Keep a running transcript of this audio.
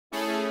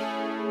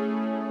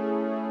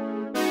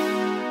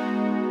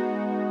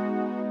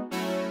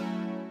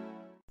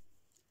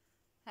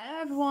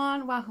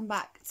everyone, welcome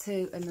back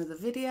to another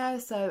video.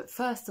 So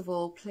first of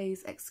all,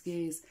 please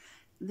excuse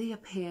the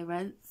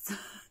appearance.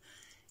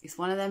 It's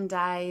one of them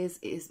days.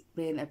 It's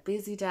been a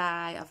busy day.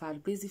 I've had a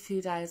busy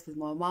few days with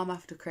my mum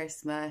after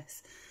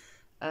Christmas.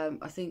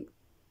 I think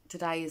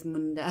today is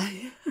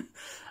Monday.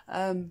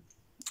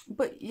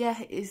 But yeah,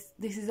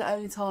 this is the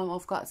only time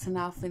I've got to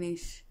now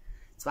finish,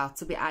 well,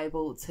 to be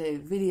able to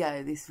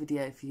video this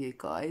video for you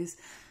guys.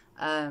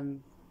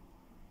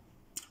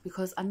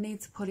 Because I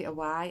need to put it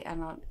away,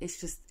 and it's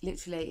just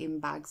literally in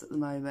bags at the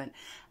moment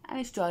and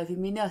it's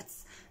driving me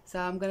nuts. So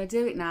I'm going to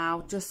do it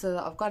now just so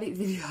that I've got it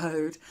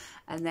videoed,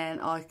 and then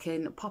I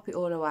can pop it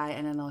all away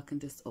and then I can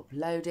just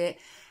upload it.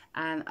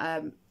 And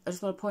I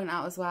just want to point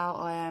out as well,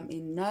 I am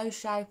in no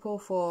shape or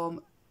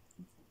form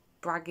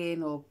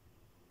bragging or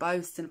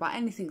boasting about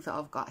anything that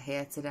I've got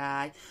here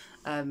today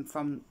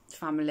from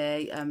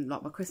family,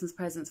 like my Christmas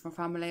presents from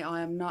family.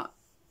 I am not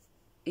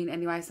in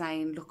any way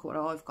saying look what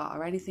I've got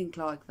or anything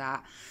like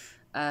that,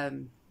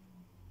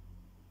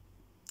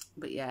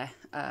 but yeah,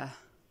 I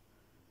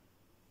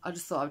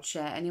just thought I'd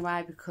share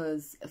anyway,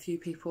 because a few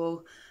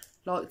people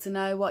like to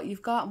know what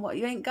you've got and what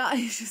you ain't got.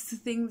 It's just a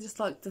thing, just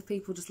like the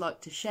people just like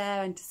to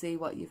share and to see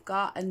what you've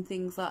got and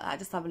things like that,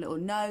 just have a little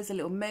nose, a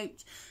little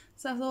mooch.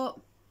 So I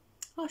thought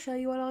I'll show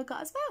you what I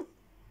got as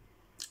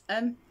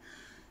well.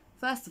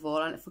 First of all,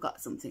 I forgot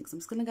something, so I'm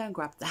just gonna go and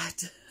grab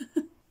that.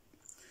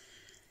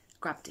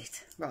 Grabbed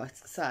it. Right,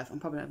 so I'm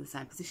probably not in the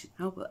same position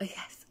now, but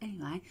yes,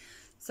 anyway.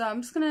 So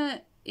I'm just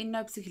gonna, in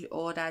no particular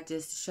order,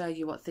 just show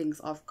you what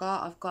things I've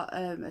got. I've got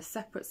a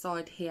separate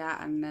side here,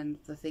 and then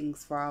the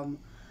things from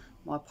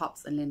my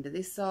Pops and Linda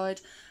this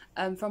side.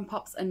 From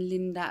Pops and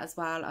Linda as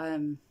well,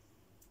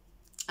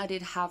 I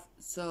did have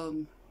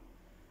some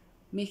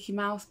Mickey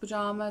Mouse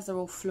pyjamas. They're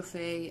all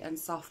fluffy and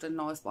soft and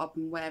nice, but I've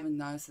been wearing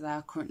those, so they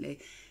are currently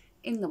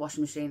in the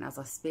washing machine as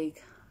I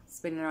speak,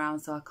 spinning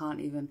around, so I can't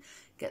even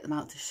get them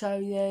out to show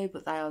you,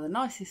 but they are the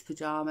nicest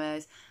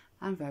pyjamas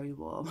and very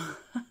warm.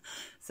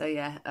 So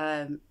yeah,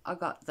 I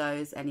got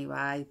those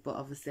anyway, but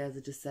obviously, as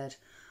I just said,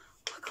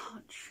 I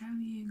can't show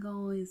you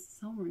guys,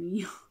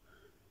 sorry.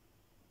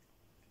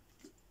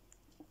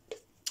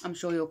 I'm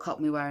sure you'll caught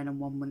me wearing them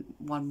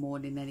one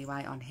morning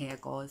anyway on here,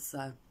 guys,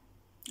 so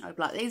I'd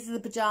be like, these are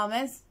the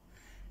pyjamas,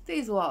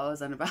 these are what I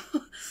was on about.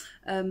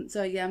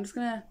 So yeah, I'm just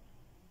gonna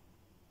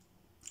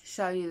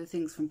show you the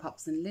things from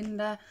Pops and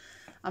Linda.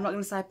 I'm not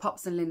going to say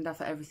Pops and Linda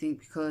for everything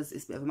because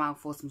it's a bit of a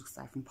mouthful, so I'm just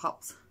going to say from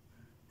Pops.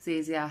 It's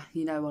easier,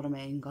 you know what I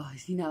mean,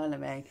 guys, you know what I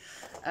mean.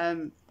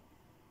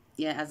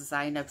 Yeah, as I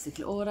say, in no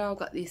particular order, I've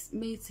got this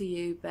Me To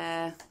You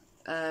bear,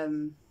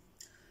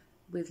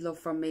 with love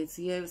from Me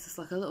To You. It's just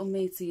like a little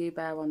Me To You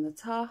bear on the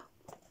top,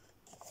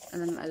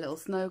 and then a little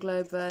snow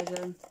globe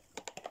version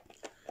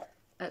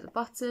at the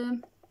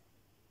bottom.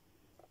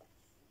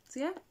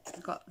 So yeah,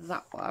 I've got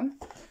that one.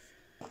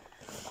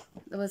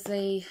 There was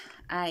a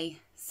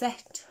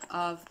set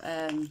of,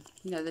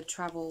 you know, the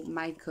travel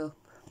makeup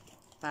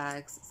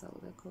bags. Is that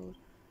what they're called?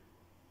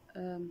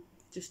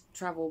 Just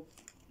travel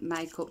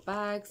makeup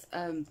bags.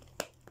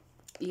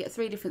 You get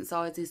 3 different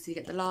sizes. So you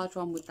get the large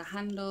one with the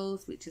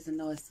handles, which is a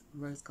nice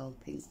rose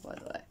gold pink, by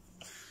the way.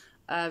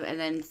 And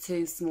then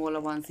 2 smaller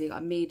ones. So you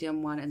got a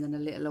medium one and then a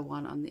littler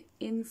one on the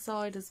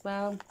inside as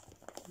well. I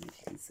don't know if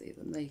you can see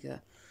them. There you go.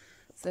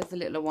 So there's the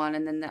littler one,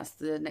 and then that's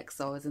the next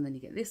size, and then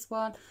you get this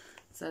one.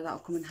 So that'll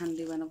come in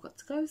handy when I've got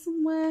to go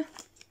somewhere.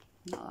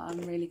 Not that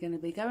I'm really going to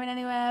be going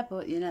anywhere,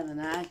 but you never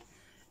know.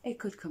 It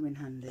could come in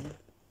handy.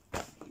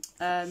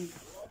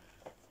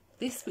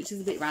 This, which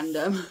is a bit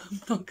random,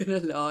 I'm not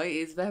going to lie,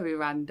 is very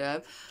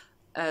random.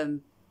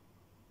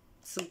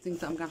 Something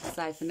that I'm going to have to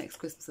say for next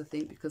Christmas, I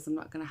think, because I'm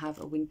not going to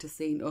have a winter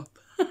scene up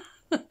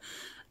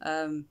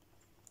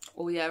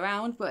all year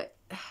round. But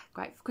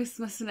great for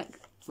Christmas for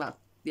next, well,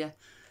 yeah,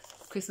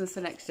 Christmas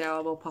for next year I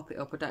will pop it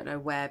up. I don't know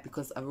where,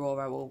 because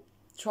Aurora will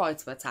try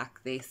to attack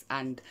this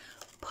and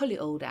pull it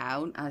all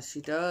down as she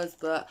does,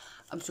 but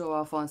I'm sure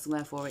I'll find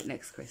somewhere for it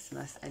next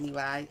Christmas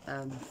anyway.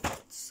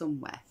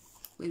 Somewhere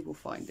we will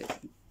find it.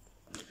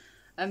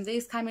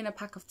 These came in a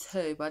pack of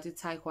 2, but I did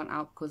take one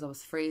out because I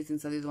was freezing,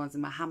 so these are the ones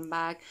in my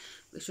handbag.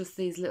 It's just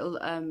these little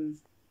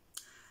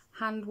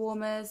hand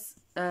warmers.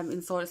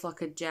 Inside it's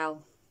like a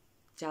gel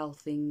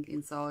thing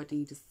inside,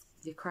 and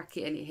you crack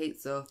it and it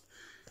heats up.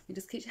 It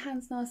just keeps your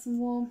hands nice and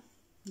warm.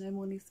 No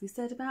more needs to be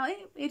said about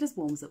it. It just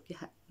warms up your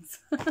hands.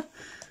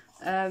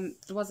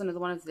 There was another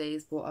one of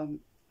these, but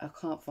I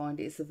can't find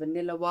it. It's a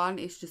vanilla one.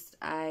 It's just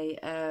a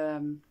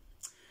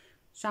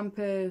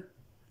shampoo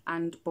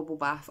and bubble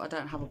bath. I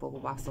don't have a bubble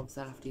bath, so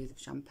obviously I'll have to use a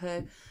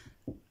shampoo,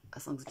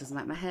 as long as it doesn't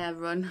make my hair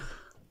run.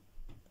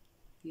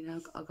 You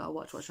know, I've got to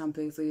watch what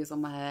shampoos I use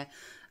on my hair.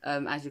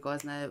 As you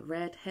guys know,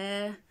 red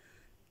hair,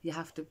 you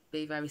have to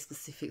be very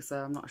specific, so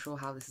I'm not sure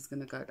how this is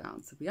going to go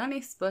down, to be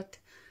honest, but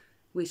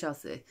we shall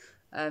see.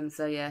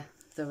 So yeah,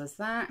 there was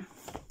that.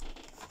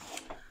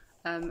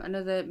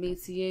 Another Me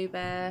To You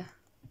bear.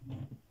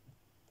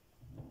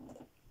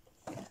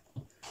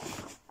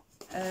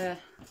 A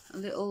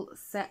little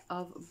set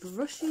of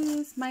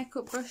brushes,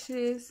 makeup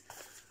brushes,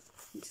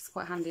 which is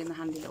quite handy in the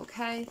handy little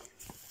case.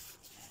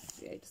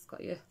 yeah, just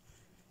got your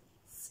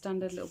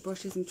standard little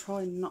brushes. I'm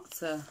trying not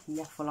to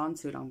waffle on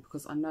too long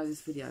because I know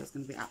this video is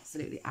going to be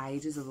absolutely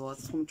ages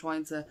otherwise. So I'm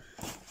trying to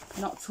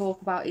not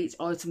talk about each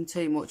item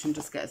too much and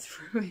just get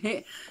through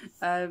it.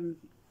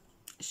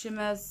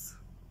 Shimmers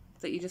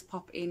that you just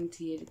pop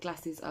into your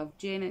glasses of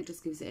gin. It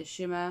just gives it a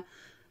shimmer.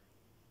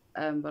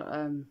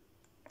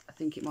 I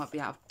think it might be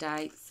out of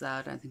date, so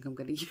I don't think I'm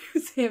going to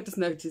use it. I've just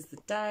noticed the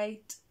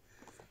date.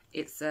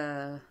 It's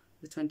the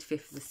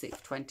 25th of the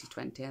 6th,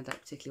 2020. I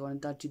don't particularly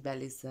want a dodgy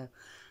belly, so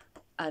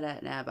I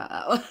don't know about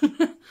that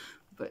one.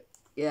 But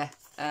yeah,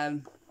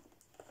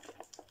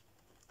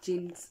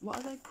 gins, what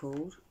are they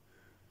called?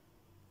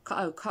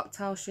 Oh,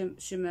 cocktail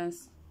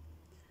shimmers.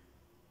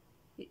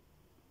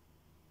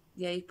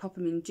 Yeah, you pop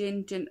them in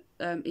gin,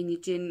 in your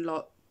gin,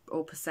 like,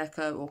 or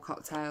prosecco or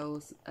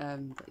cocktails.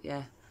 But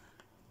yeah,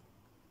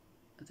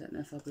 I don't know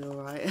if I'll be all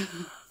right.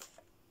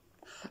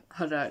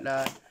 I don't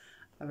know.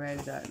 I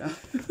really don't know.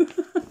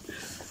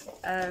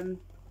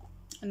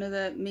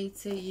 Another Me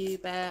Too You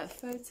Bear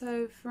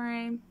photo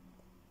frame.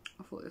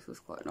 I thought this was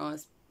quite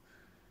nice.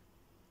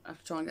 I have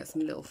to try and get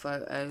some little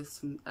photos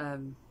from,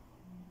 and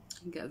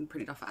get them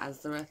printed off at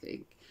Asda, I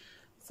think.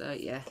 So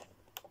yeah,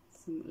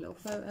 some little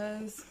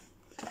photos.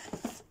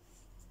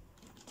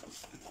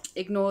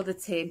 Ignore the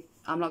tin.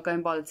 I'm not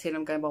going by the tin,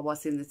 I'm going by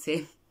what's in the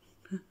tin.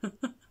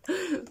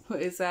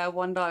 It's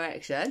One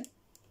Direction.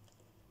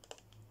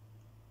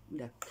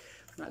 No,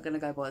 I'm not going to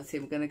go by the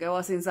tin, we're going to go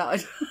what's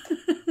inside.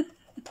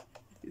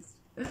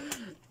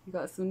 You've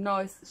got some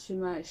nice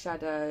shimmer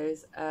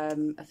shadows. I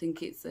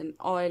think it's an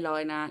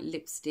eyeliner,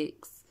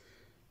 lipsticks,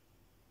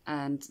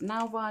 and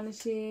nail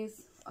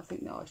varnishes. I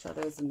think the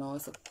eyeshadows are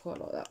nice. I quite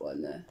like that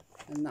one there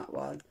and that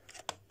one.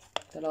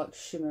 They're like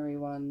shimmery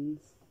ones.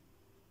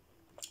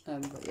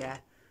 But yeah,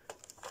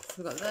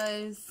 so we've got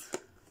those.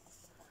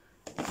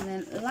 And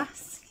then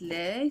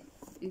lastly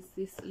is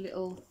this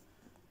little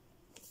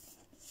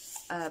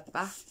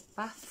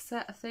bath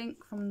set, I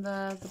think, from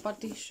the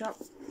Body Shop.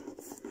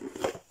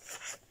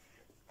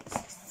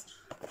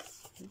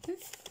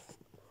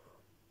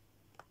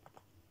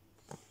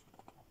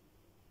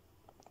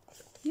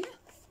 Yeah,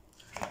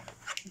 I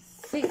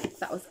think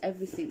that was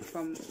everything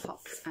from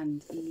Pops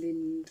and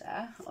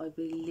Linda, I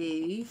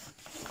believe,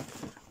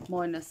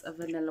 minus a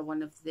vanilla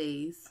one of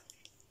these,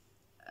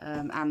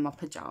 and my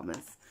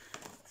pyjamas.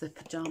 The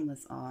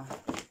pyjamas are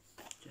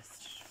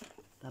just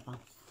the bomb.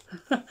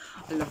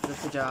 I love the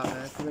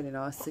pyjamas, they're really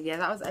nice. So yeah,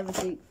 that was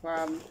everything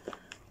from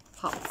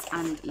Pops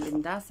and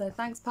Linda. So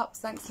thanks Pops,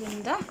 thanks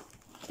Linda,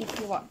 if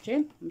you're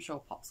watching. I'm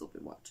sure Pops will be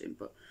watching,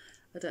 but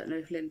I don't know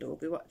if Linda will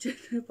be watching.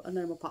 But I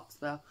know my Pops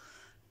will.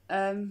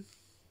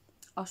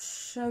 I'll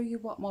show you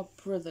what my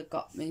brother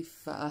got me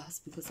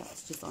first, because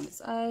that's just on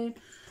its own.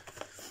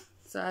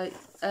 So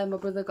my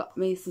brother got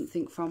me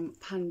something from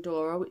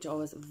Pandora, which I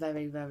was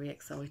very, very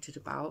excited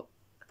about.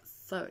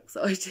 So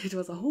excited. I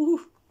was like, ooh,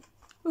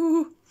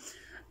 ooh.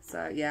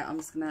 So yeah, I'm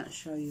just gonna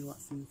show you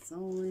what's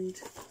inside.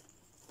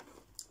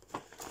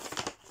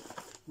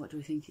 What do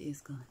we think it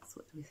is, guys?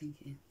 What do we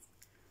think it is?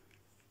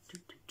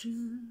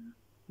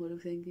 What are we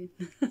thinking?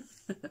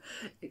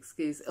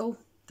 Excuse, oh,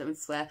 don't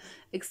swear.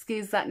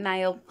 Excuse that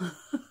nail.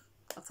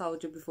 I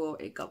told you before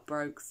it got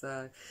broke,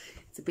 so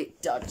it's a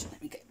bit dodgy.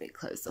 Let me get a bit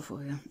closer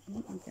for you.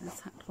 Oh, I'm getting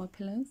attacked by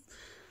pillows.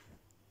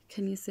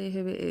 Can you see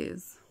who it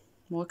is?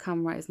 My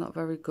camera is not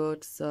very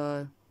good,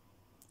 so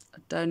I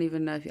don't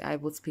even know if you're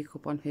able to pick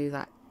up on who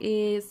that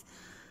is.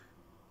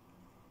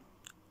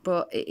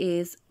 But it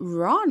is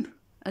Ron,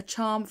 a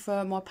charm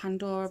for my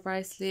Pandora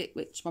bracelet,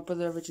 which my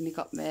brother originally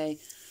got me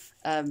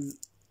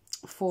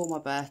for my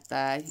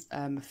birthday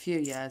a few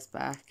years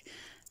back.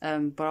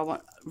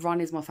 But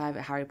Ron is my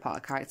favourite Harry Potter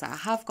character. I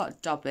have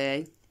got Dobby.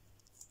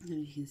 I don't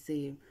know if you can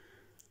see him.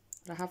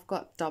 But I have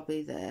got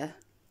Dobby there.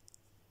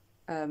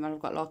 And I've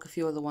got like a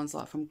few other ones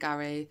like from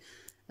Gary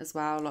as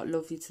well, like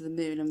Love You to the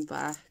Moon and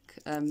Back.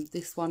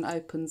 This one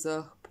opens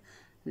up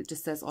and it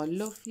just says I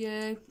love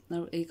you.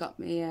 He got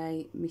me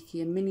a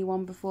Mickey and Minnie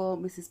one before,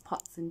 Mrs.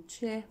 Potts and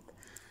Chip.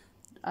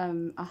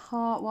 A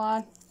heart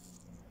one.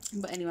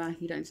 But anyway,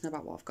 you don't need to know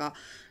about what I've got.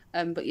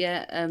 But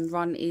yeah,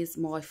 Ron is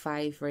my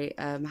favourite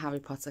Harry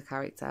Potter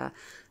character.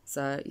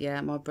 So yeah,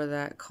 my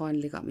brother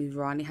kindly got me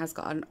Ron. He has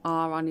got an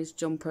R on his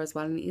jumper as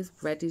well, and it is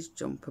red, his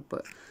jumper.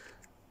 But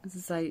as I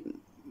say,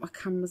 my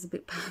camera's a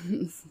bit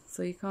pants,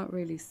 so you can't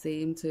really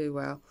see him too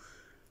well.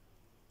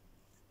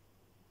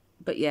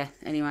 But yeah,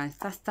 anyway,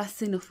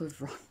 that's enough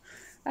of Ron.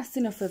 That's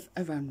enough of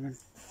Ron.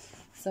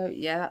 So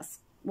yeah, that's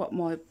what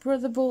my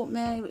brother bought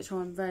me, which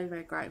I'm very,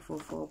 very grateful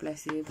for.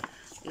 Bless you.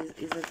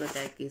 Is a good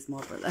egg, is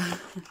my brother.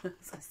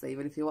 So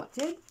Stephen, if you're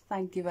watching,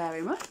 thank you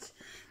very much.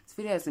 This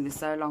video is going to be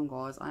so long,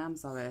 guys. I am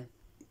sorry.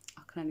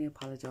 I can only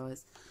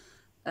apologise.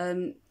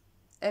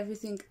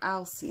 Everything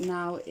else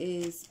now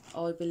is,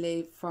 I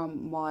believe,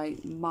 from my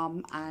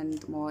mum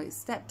and my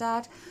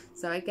stepdad.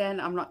 So again,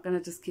 I'm not going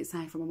to just keep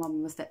saying from my mum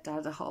and my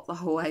stepdad the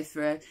whole way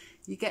through.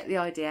 You get the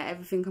idea.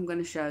 Everything I'm going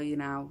to show you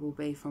now will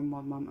be from my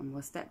mum and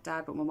my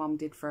stepdad. But my mum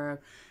did throw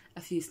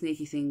a few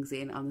sneaky things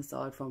in on the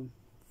side from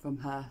from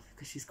her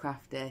because she's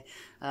crafty.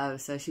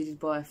 So she did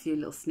buy a few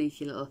little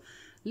sneaky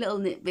little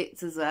knit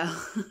bits as well.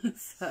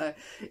 So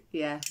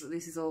yeah, but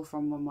this is all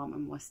from my mum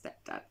and my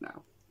stepdad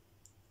now.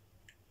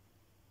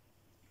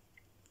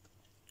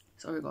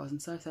 Sorry guys, I'm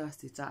so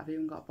thirsty. I've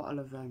even got a bottle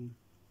of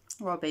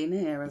Ribena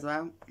here as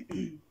well.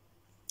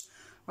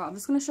 Right, I'm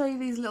just going to show you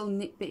these little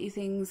nit-bitty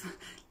things,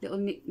 little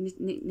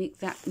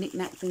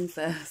knick-knack things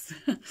first.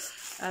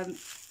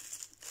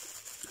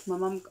 My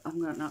mum, I'm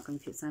not going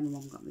to keep saying my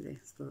mum got me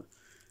this, but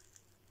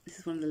this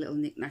is one of the little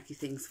knick-knacky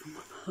things from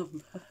my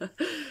mum.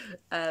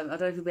 I don't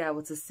know if you'll be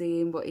able to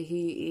see him, but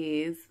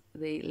he is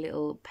the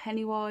little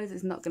Pennywise.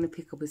 It's not going to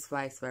pick up his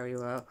face very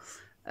well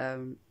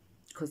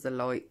because of the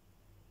light.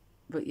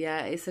 But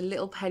yeah, it's a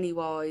little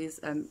Pennywise,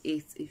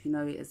 if you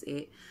know it as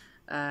it.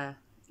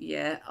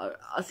 Yeah,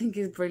 I think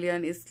it's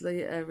brilliant. It's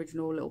the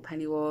original little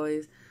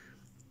Pennywise.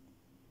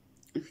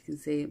 If you can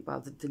see it,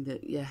 well,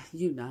 yeah,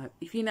 you know.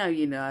 If you know,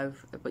 you know.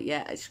 But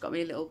yeah, she's got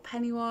me a little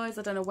Pennywise.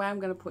 I don't know where I'm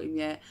going to put him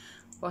yet,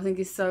 but I think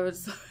he's so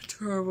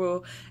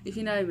adorable. If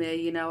you know me,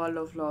 you know I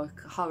love like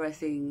horror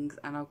things,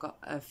 and I've got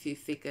a few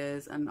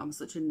figures, and I'm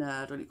such a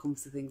nerd when it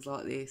comes to things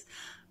like this.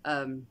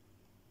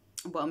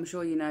 But I'm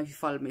sure you know if you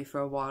followed me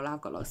for a while,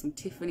 I've got like some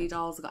Tiffany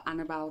dolls, I've got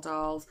Annabelle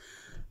dolls,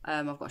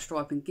 I've got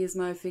Stripe and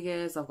Gizmo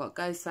figures, I've got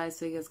Ghostface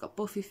figures, I've got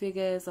Buffy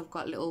figures, I've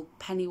got little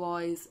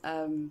Pennywise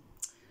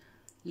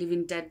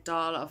Living Dead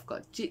doll, I've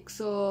got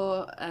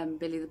Jigsaw,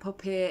 Billy the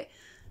Puppet.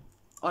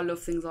 I love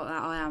things like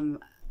that. I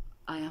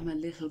am a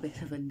little bit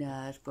of a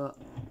nerd, but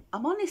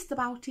I'm honest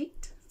about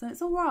it, so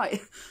it's alright.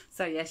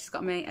 So yeah, she's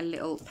got me a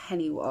little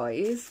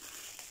Pennywise.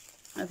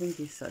 I think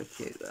he's so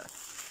cute though.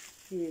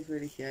 He is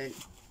really cute.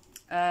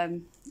 Let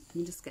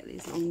me just get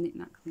these little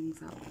knick-knack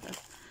things out of there.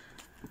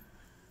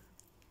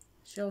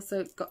 She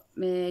also got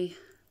me,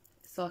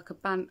 it's like a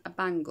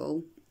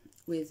bangle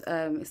with,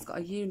 it's got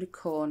a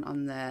unicorn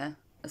on there,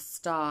 a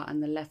star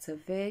and the letter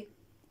V,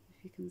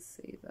 if you can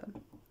see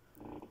them.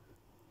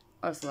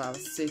 Oh, so that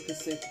was super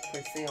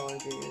pretty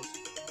ideas.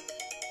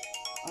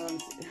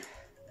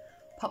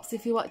 Pops,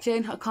 if you're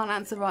watching, I can't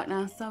answer right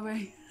now,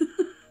 sorry.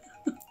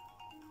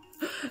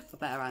 I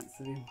better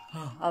answer him.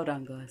 Oh, hold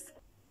on guys.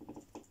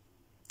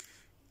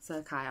 It's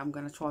okay, I'm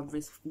going to try and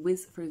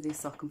whiz through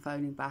this so I can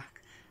phone him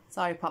back.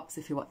 Sorry Pops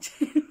if you're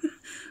watching.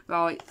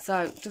 Right,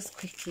 so just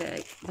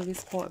quickly, there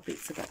is quite a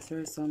bit to get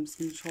through, so I'm just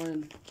going to try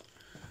and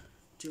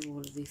do all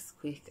of this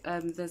quick.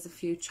 There's a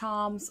few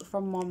charms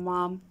from my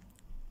mum.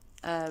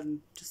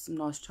 Just some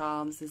nice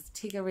charms. There's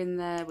Tigger in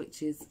there,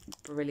 which is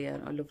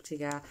brilliant. I love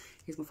Tigger.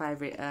 He's my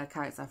favourite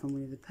character from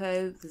Winnie the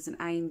Pooh. There's an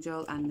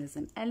angel and there's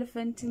an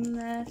elephant in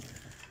there.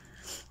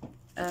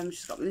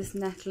 She's got me this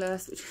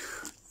necklace, which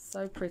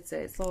so pretty.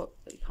 It's like,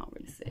 you can't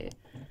really see it,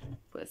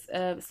 but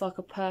it's like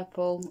a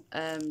purple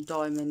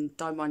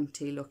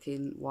diamante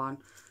looking one,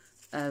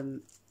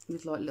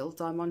 with like little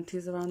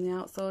diamantes around the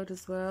outside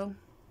as well.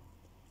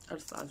 I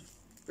just thought it was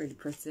really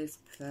pretty, to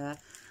be fair.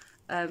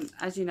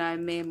 As you know,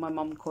 me and my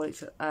mum call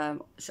it, I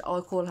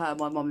call her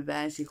my mummy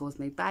bear and she calls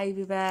me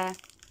baby bear.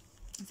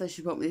 So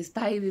she bought me this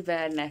baby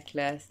bear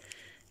necklace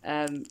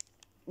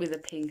with a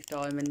pink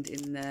diamond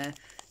in there.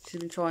 She's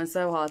been trying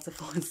so hard to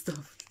find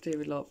stuff to do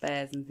with like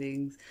bears and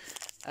things.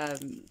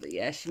 But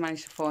yeah, she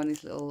managed to find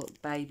this little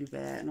baby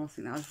bear and I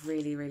think that was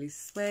really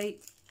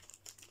sweet.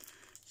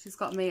 She's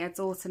got me a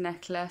daughter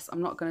necklace.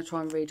 I'm not going to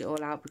try and read it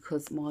all out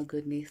because my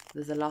goodness,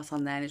 there's a lot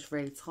on there and it's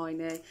really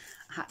tiny.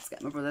 I had to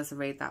get my brother to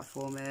read that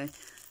for me.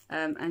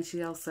 And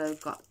she also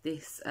got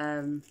this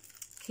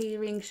key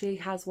ring. She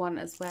has one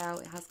as well.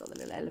 It has got the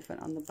little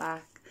elephant on the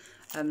back,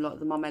 like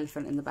the mum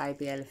elephant and the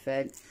baby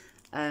elephant.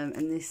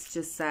 And this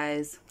just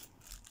says,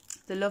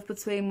 the love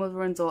between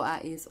mother and daughter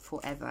is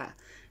forever.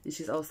 And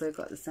she's also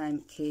got the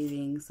same key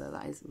ring, so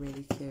that is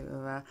really cute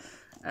of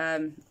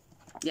her.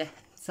 Yeah,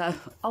 so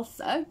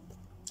also,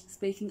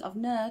 speaking of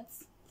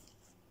nerds,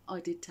 I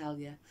did tell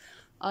you,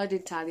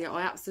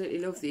 I absolutely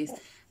love this.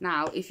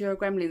 Now, if you're a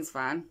Gremlins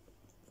fan,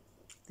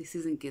 this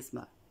isn't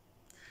Gizmo.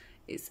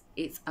 It's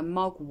a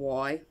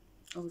Mogwai.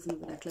 Oh, there's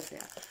another necklace here.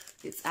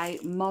 It's a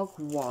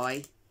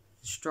Mogwai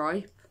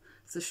Stripe.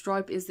 So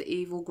Stripe is the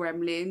evil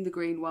gremlin, the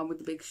green one with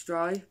the big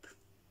stripe.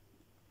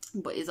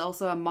 But it's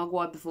also a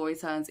Mogwai before he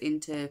turns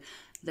into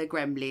the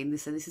gremlin.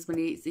 So this is when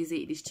he's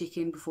eating his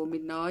chicken before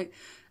midnight.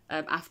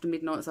 After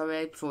midnight,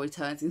 sorry, before he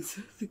turns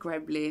into the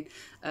gremlin.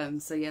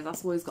 So yeah,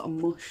 that's why he's got a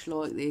mush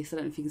like this. I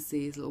don't know if you can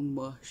see his little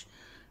mush.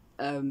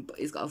 But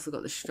he's also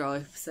got the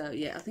stripe. So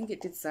yeah, I think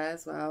it did say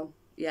as well.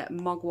 Yeah,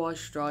 Mogwai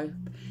Stripe.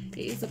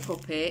 It is a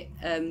puppet.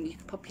 You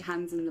can pop your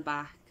hands in the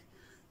back.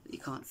 You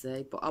can't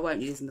see, but I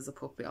won't use him as a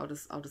puppet.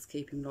 I'll just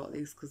keep him like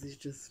this because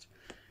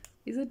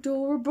he's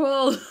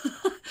adorable.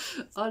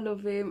 I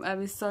love him.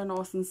 He's so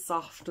nice and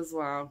soft as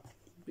well.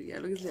 But yeah,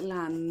 look at his little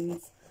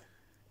hands.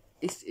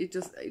 It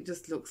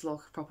just looks like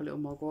a proper little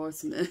Mogwai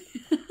to me.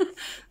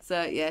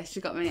 So yeah,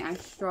 she got me a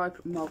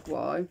striped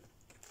Mogwai.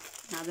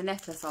 Now the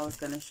necklace I was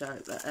going to show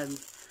that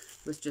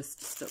was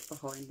just stuck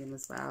behind him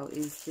as well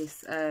is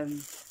this. I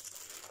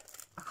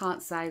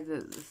can't say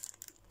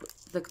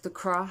the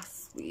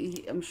cross.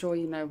 I'm sure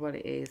you know what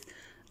it is.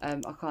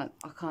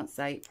 I can't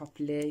say it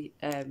properly.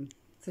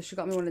 So she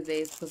got me one of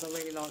these because I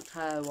really liked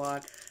her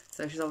one.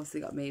 So she's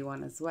obviously got me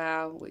one as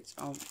well, which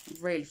I'm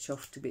really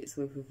chuffed to bits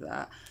with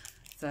that.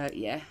 So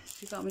yeah,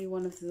 she got me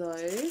one of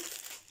those.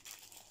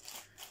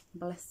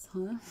 Bless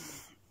her.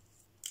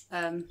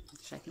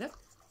 Shake it up.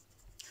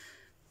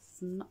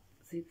 It's not,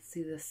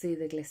 see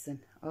the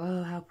glisten.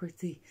 Oh, how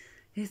pretty!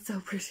 It's so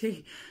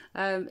pretty.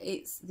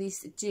 It's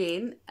this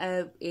gin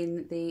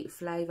in the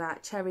flavour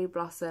cherry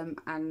blossom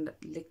and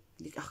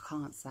I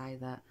can't say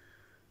that.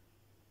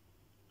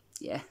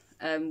 Yeah.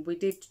 We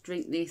did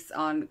drink this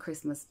on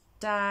Christmas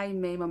Day.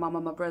 Me, my mum,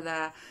 and my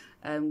brother.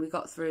 We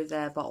got through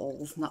their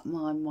bottles. Not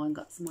mine. Mine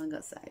got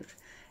saved.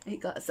 It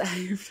got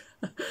saved.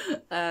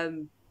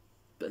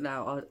 But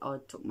no, I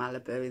took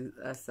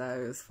Malibu, so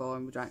it was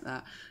fine. We drank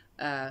that.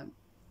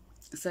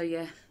 So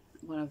yeah,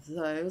 one of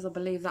those. I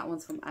believe that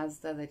one's from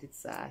Asda. They did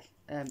say,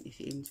 if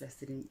you're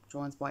interested in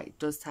trying white, it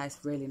does taste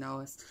really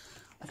nice.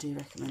 I do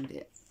recommend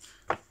it.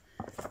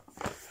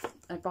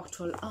 A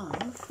bottle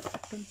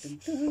of. Dun, dun,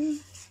 dun.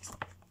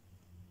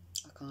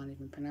 I can't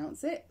even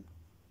pronounce it.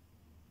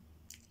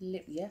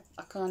 Yeah,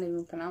 I can't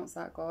even pronounce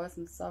that, guys.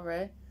 I'm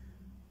sorry.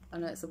 I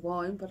know it's a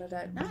wine, but I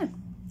don't know.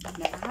 I've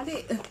never had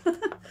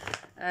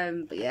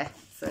it. But yeah,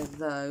 so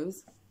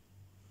those.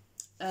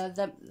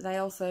 They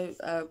also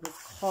were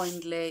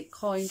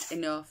kind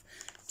enough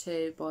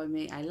to buy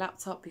me a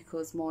laptop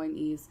because mine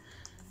is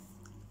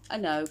a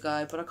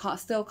no-go. But I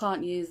still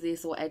can't use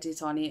this or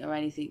edit on it or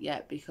anything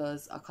yet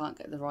because I can't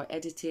get the right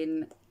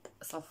editing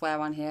software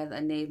on here that I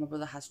need. My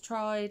brother has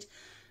tried,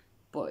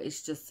 but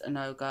it's just a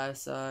no-go.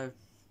 So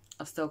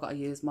I've still got to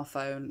use my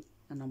phone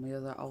and on my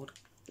other old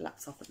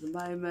laptop at the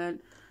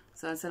moment.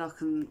 So until I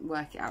can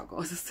work it out,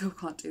 guys, I still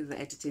can't do the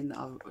editing that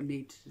I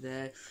need to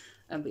do.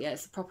 But yeah,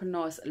 it's a proper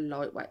nice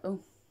lightweight. Oh,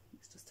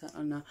 it's just turned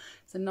on now.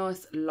 It's a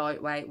nice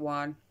lightweight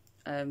one,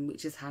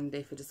 which is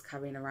handy for just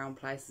carrying around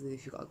places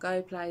if you've got to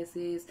go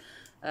places.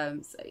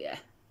 So yeah,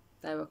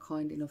 they were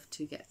kind enough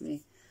to get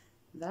me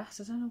that.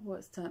 I don't know what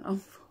it's turned on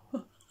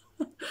for.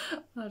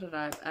 I don't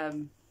know.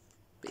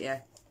 But yeah,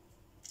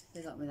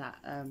 they got me that.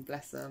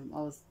 Bless them.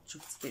 I was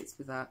chuffed to bits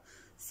with that.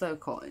 So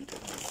kind.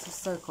 It's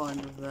just so kind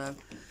of them.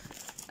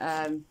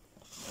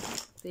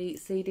 The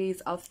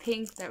CDs of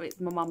Pink,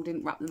 my mum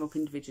didn't wrap them up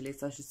individually,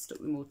 so she stuck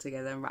them all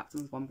together and wrapped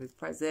them as one big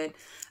present.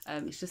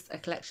 It's just a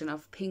collection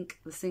of Pink,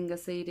 the singer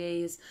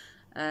CDs.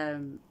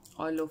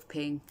 I love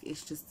Pink.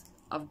 It's just,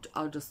 I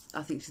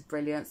think she's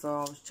brilliant, so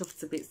I was chuffed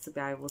to bits to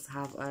be able to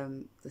have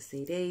the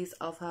CDs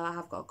of her. I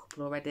have got a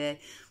couple already,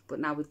 but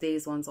now with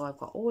these ones I've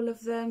got all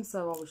of them,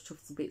 so I was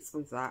chuffed to bits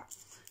with that.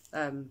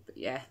 But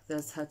yeah,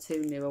 there's her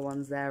two newer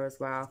ones there as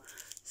well.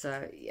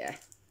 So yeah.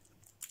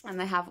 And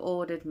they have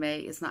ordered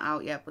me, it's not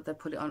out yet, but they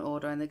put it on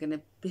order and they're going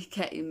to be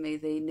getting me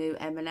the new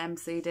Eminem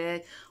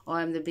CD.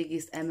 I am the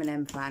biggest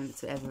Eminem fan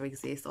to ever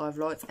exist. I've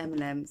liked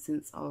Eminem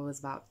since I was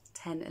about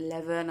 10,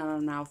 11 and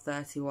I'm now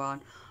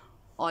 31.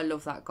 I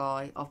love that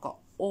guy. I've got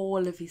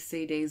all of his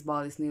CDs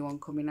by this new one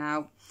coming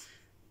out.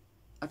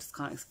 I just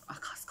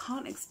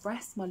can't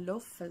express my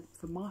love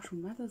for Marshall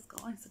Mathers,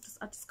 guys.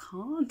 I just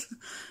can't.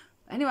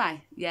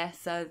 Anyway, yeah,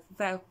 so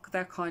they're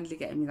kindly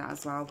getting me that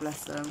as well,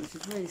 bless them, which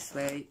is really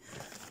sweet.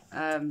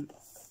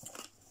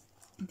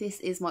 This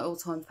is my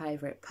all-time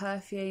favourite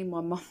perfume.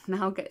 My mum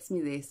now gets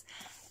me this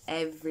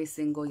every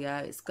single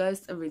year. It's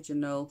Ghost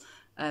Original.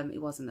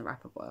 It was in the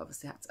wrapper, but I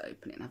obviously had to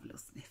open it and have a little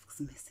sniff because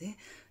I miss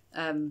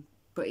it.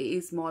 But it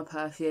is my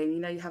perfume. You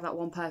know, you have that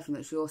one perfume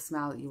that's your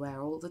smell that you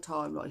wear all the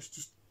time, like it's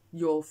just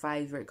your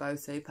favourite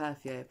go-to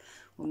perfume.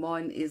 Well,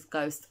 mine is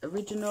Ghost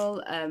Original,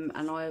 and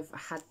I've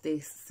had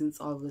this since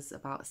I was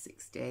about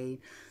 16.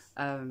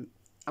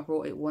 I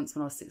brought it once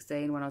when I was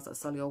 16 when I was at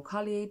Solihull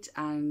College,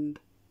 and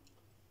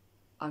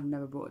I've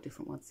never brought a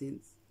different one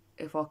since.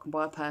 If I can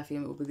buy a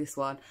perfume, it will be this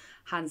one,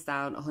 hands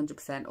down,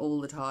 100% all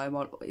the time.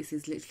 This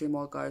is literally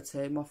my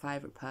go-to, my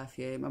favourite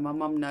perfume, and my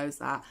mum knows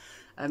that.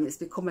 It's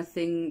become a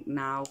thing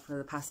now for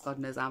the past God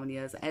knows how many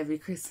years. Every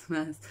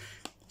Christmas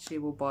she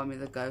will buy me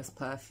the Ghost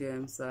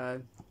perfume,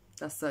 so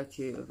that's so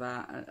cute of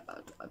her.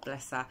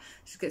 Bless her.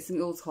 She gets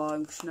me all the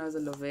time because she knows I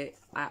love it.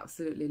 I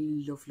absolutely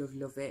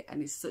love it,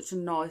 and it's such a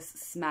nice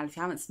smell. If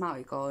you haven't smelled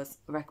it, guys,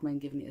 I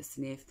recommend giving it a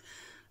sniff.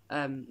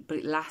 But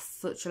it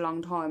lasts such a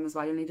long time as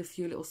well. You'll need a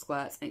few little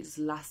squirts and it just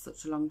lasts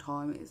such a long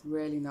time. It's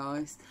really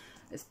nice.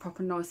 It's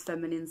proper nice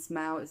feminine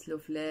smell. It's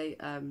lovely.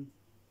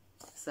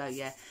 So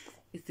yeah,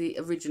 it's the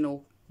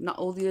original. Not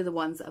all the other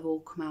ones that have all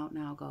come out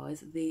now,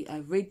 guys. The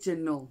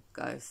original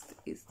Ghost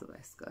is the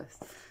best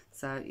Ghost.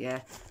 So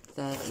yeah,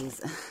 there is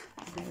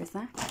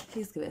that.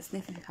 Please give it a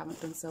sniff if you haven't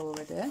done so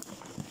already.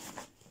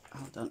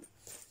 Hold on.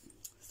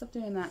 Stop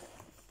doing that.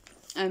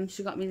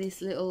 She got me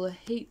this little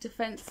heat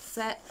defense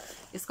set.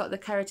 It's got the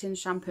keratin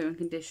shampoo and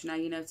conditioner,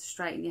 you know, to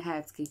straighten your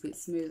hair, to keep it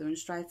smoother and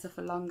straighter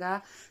for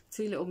longer.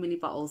 2 little mini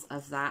bottles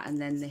of that, and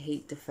then the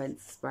heat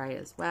defense spray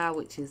as well,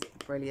 which is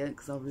brilliant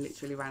because I've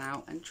literally ran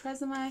out. And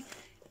Tresemme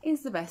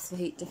is the best for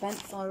heat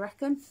defense, I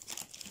reckon.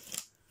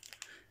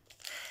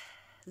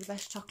 The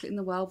best chocolate in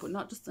the world, but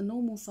not just a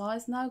normal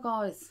size. No,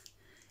 guys,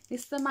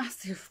 it's the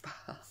massive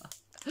bar.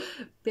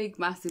 Big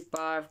massive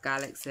bar of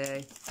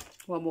Galaxy.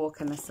 What more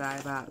can I say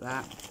about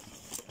that?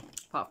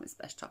 Apart from it's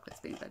the best chocolate's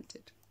been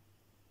invented.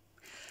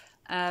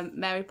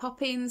 Mary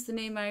Poppins, the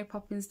new Mary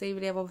Poppins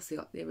DVD. I've obviously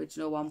got the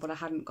original one, but I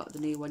hadn't got the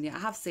new one yet. I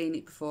have seen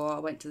it before. I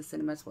went to the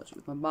cinema to watch it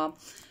with my mum.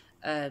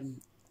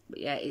 But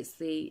yeah, it's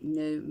the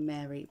new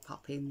Mary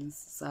Poppins,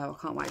 so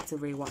I can't wait to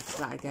rewatch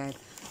that again.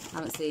 I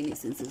haven't seen it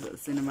since it was at the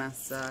cinema,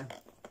 so I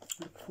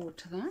look forward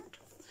to that.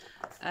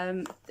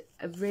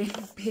 A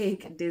really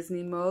big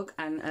Disney mug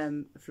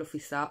and fluffy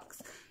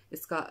socks.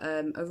 It's got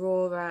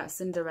Aurora,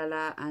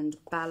 Cinderella and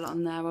Belle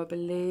on there, I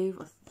believe.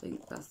 I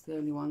think that's the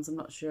only ones, I'm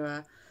not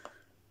sure.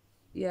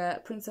 Yeah,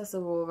 Princess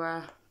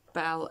Aurora,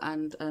 Belle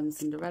and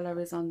Cinderella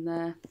is on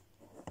there.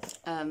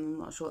 I'm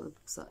not sure what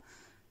the...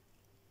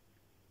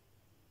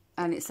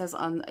 And it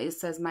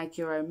says make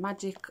your own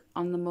magic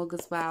on the mug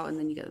as well, and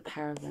then you get a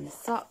pair of them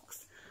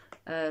socks.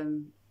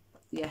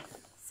 Yeah,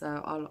 so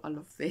I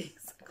love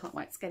these. I can't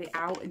wait to get it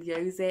out and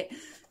use it.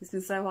 It's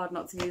been so hard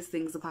not to use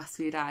things the past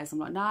few days. I'm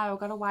like, no, I've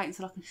got to wait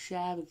until I can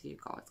share with you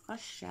guys. I've got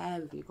to share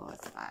with you guys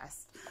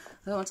first.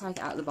 I don't want to take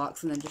it out of the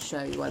box and then just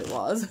show you what it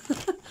was.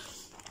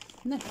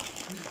 No.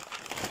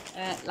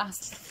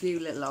 Last few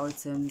little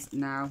items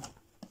now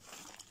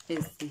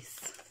is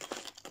this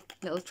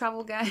little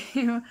travel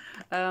game.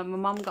 My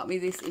mum got me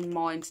this in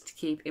mind to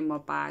keep in my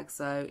bag,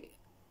 so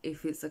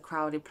if it's a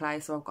crowded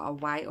place or I've got to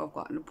wait or I've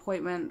got an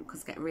appointment,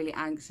 because I get really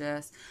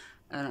anxious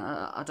and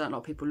I don't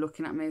like people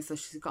looking at me, so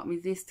she's got me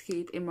this to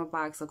keep in my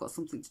bag, so I've got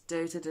something to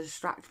do to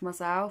distract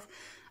myself,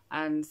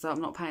 and so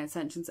I'm not paying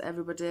attention to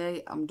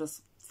everybody. I'm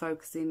just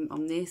focusing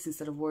on this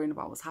instead of worrying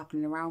about what's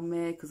happening around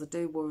me, because I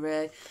do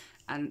worry.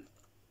 And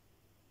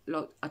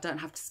look, I don't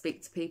have to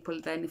speak to people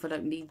then if I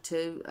don't need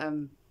to.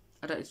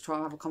 I don't need to try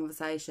and have a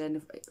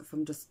conversation if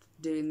I'm just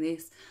doing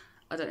this.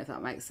 I don't know if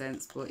that makes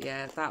sense, but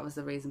yeah, that was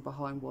the reason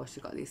behind why she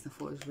got this, and I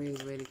thought it was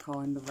really, really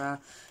kind of her.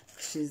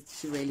 She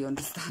really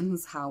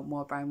understands how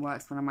my brain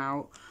works when I'm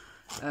out.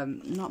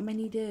 Not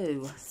many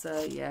do,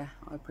 so yeah,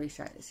 I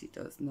appreciate that she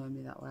does know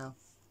me that well.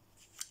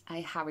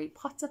 A Harry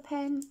Potter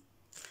pen.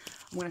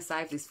 I'm going to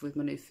save this with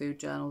my new food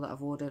journal that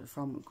I've ordered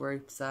from a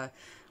group, so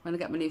when I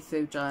get my new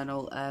food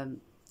journal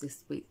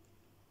this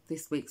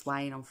week's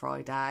weighing on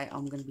Friday,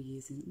 I'm going to be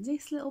using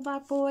this little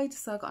bad boy,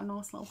 just so I've got a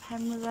nice little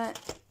pen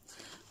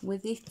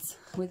with it.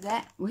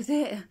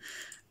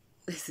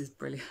 This is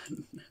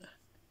brilliant.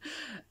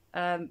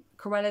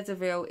 Cruella de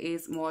Vil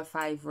is my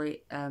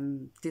favourite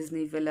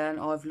Disney villain.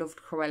 I've loved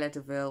Cruella de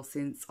Vil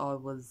since I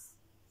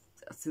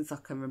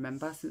can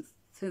remember,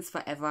 since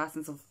forever,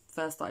 since I've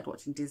first started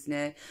watching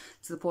Disney,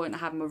 to the point I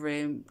had my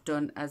room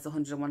done as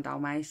 101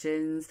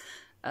 Dalmatians.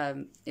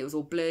 It was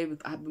all blue.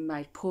 I had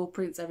made paw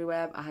prints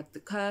everywhere. I had the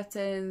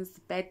curtains,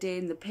 the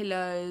bedding, the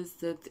pillows,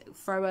 the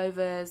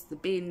throwovers, the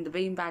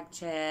beanbag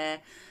chair,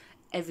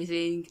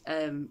 everything.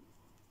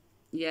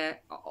 Yeah,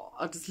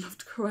 I just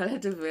loved Cruella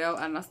de Vil,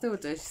 and I still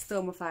do. She's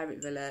still my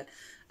favourite villain.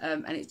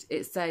 And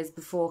it says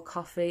before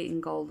coffee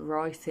in gold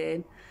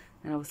writing,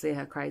 and obviously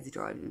her crazy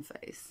driving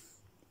face.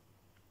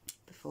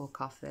 Before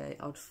coffee,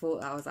 I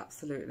thought that was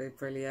absolutely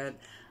brilliant.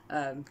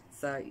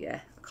 So yeah,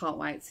 I can't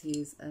wait to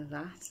use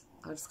that.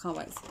 I just can't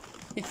wait to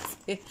use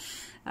it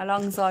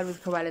alongside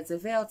with Cruella de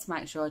Vil to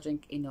make sure I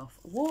drink enough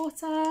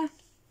water.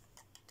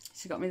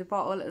 She got me the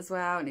bottle as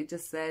well, and it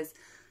just says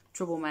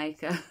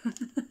troublemaker.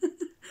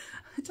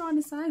 I'm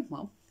trying to say,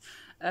 Mum.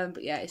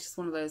 But yeah, it's just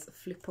one of those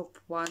flip up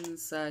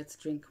ones, so to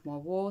drink my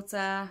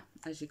water.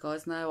 As you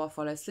guys know, I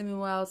follow Slimming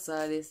World,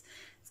 so this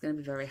is going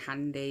to be very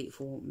handy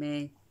for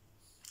me.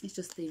 It's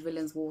just the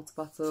villain's water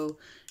bottle.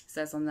 It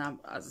says on there,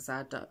 as I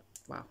said,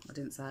 well, I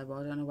didn't say, but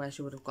I don't know where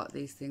she would have got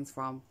these things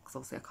from, because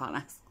obviously I can't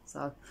ask,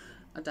 so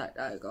I don't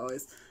know,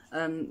 guys.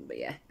 But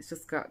yeah, it's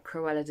just got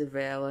Cruella de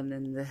Vil and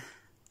then the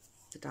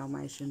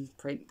Dalmatian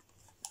print.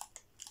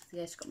 So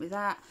yeah, she got me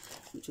that,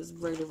 which was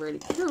really, really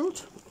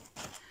cute.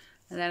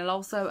 And then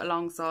also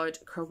alongside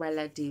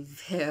Cruella de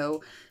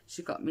Vil,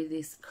 she got me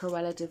this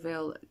Cruella de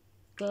Vil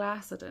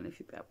glass. I don't know if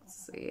you'll be able to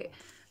see it.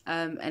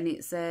 And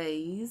it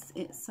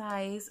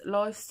says,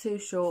 life's too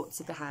short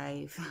to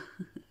behave.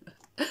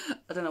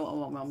 I don't know what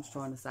my mum's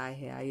trying to say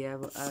here, yeah,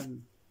 but I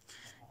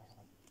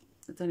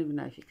don't even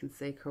know if you can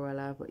see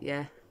Cruella, but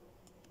yeah,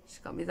 she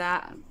got me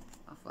that, and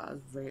I thought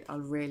I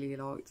really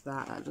liked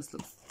that. That just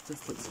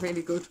looks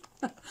really good.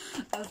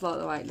 That's like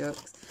the way it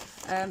looks.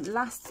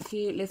 Last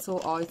few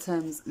little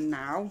items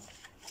now.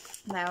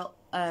 Now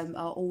are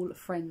all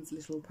Friends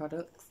little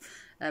products.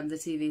 The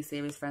TV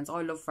series Friends.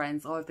 I love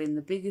Friends. I've been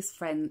the biggest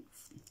fan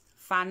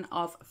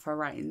of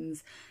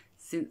Friends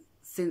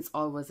since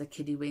I was a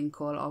kiddie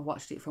winkle. I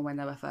watched it from when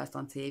they were first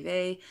on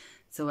TV,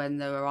 to when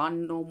they were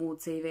on normal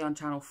TV on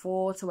Channel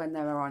 4, to when they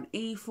were on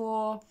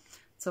E4,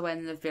 to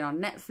when they've been on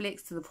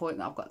Netflix, to the point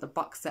that I've got the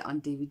box set on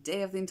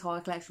DVD of the entire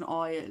collection.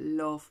 I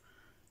love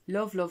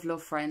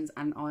Friends,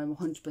 and I'm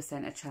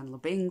 100% a Chandler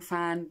Bing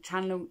fan.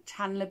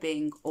 Chandler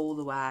Bing all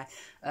the way.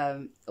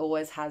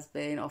 Always has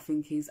been. I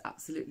think he's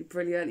absolutely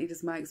brilliant. He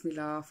just makes me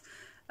laugh.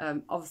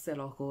 Obviously I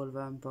like all of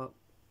them, but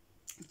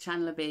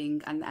Chandler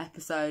Bing, and the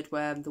episode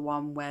where the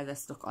one where they're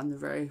stuck on the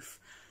roof,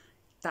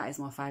 that is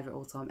my favourite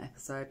all-time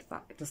episode.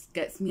 That just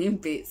gets me in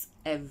bits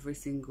every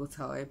single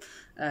time.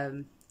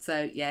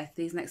 So yeah,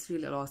 these next few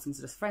little items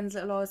are just friends'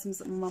 little items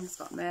that my mum's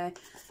got me.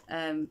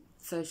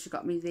 So she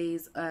got me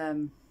these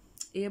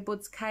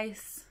earbuds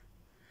case.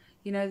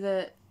 You know,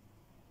 the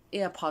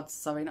earpods,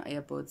 sorry, not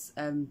earbuds.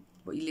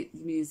 What you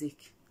music,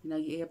 you know,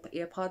 your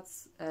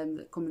earpods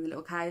that come in the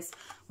little case.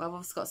 Well, I've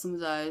obviously got some of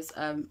those.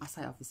 I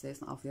say obviously,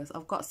 it's not obvious.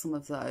 I've got some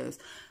of those.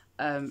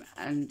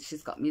 And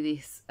she's got me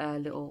this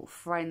little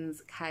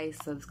friends case,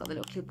 so it's got the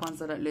little clip-ons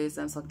so I don't lose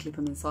them, so I clip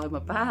them inside my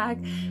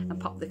bag and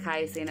pop the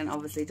case in, and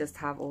obviously just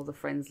have all the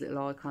friends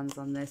little icons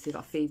on there. So you've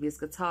got Phoebe's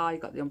guitar,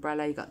 you've got the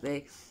umbrella, you've got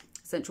the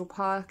Central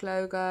Park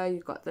logo,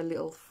 you've got the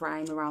little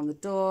frame around the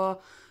door,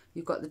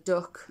 you've got the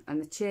duck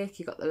and the chick,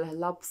 you've got the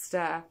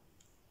lobster,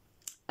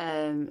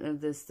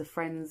 and there's the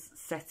friends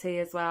settee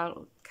as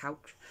well,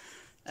 couch.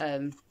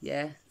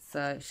 Yeah,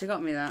 so she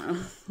got me that.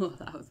 Oh,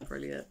 that was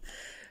brilliant.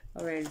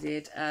 I really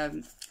did.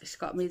 She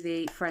got me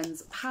the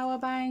Friends power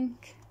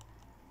bank.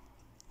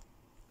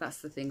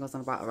 That's the thing I was on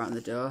about around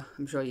the door.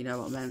 I'm sure you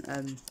know what I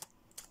meant.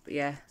 But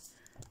yeah,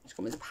 she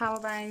got me the power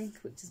bank,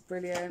 which is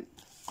brilliant.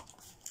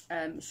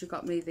 She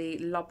got me the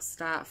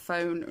lobster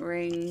phone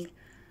ring.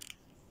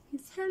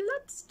 It's her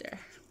lobster.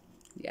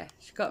 Yeah,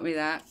 she got me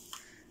that.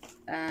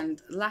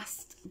 And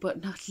last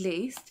but not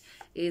least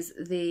is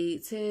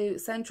the 2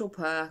 Central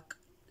Park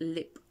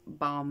lip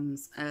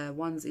balms.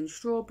 One's in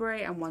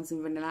strawberry and one's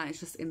in vanilla. It's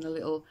just in the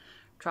little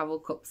travel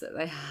cups that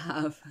they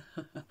have.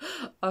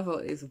 I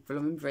thought these were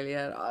blooming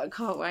brilliant. I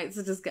can't wait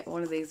to just get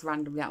one of these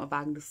randomly out of my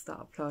bag and just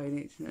start applying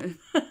it, you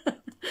know.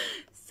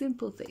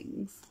 Simple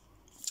things.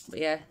 But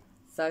yeah,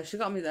 so she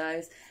got me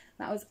those.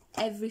 That was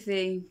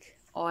everything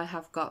I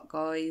have got,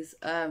 guys.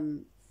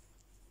 I'm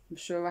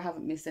sure I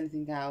haven't missed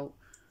anything out.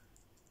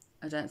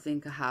 I don't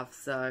think I have.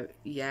 So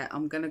yeah,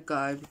 I'm gonna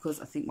go because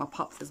I think my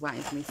pops is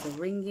waiting for me to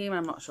ring him.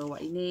 I'm not sure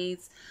what he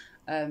needs.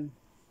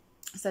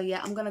 So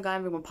yeah, I'm gonna go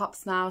and ring my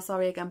pops now.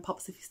 Sorry again,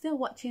 pops, if you're still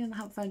watching and I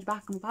haven't phoned you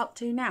back. I'm about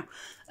to now.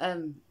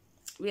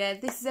 Yeah,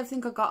 this is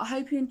everything I got. I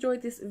hope you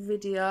enjoyed this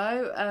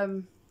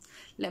video.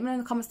 Let me know in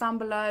the comments down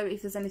below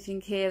if there's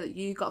anything here that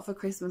you got for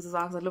Christmas as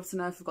well, because I'd love to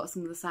know if we've got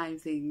some of the same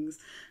things.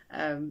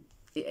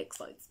 It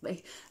excites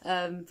me.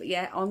 But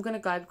yeah, I'm gonna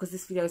go because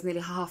this video is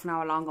nearly half an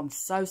hour long. I'm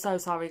so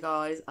sorry,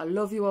 guys. I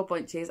love you all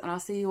bunches, and I'll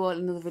see you all in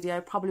another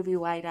video. Probably be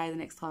way day the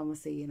next time I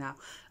see you now.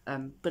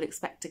 But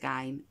expect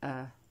again.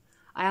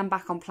 I am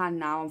back on plan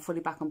now. I'm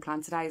fully back on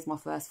plan. Today is my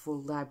first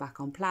full day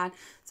back on plan,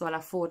 so I'll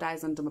have 4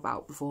 days under my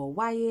belt before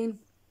weighing.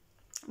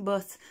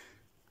 But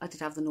I did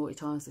have the naughty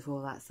times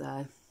before that,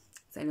 so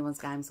it's anyone's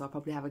game, so I'll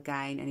probably have a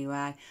gain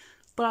anyway.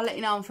 But I'll let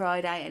you know on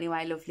Friday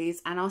anyway, lovelies,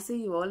 and I'll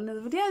see you all in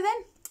another video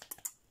then.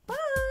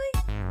 Bye.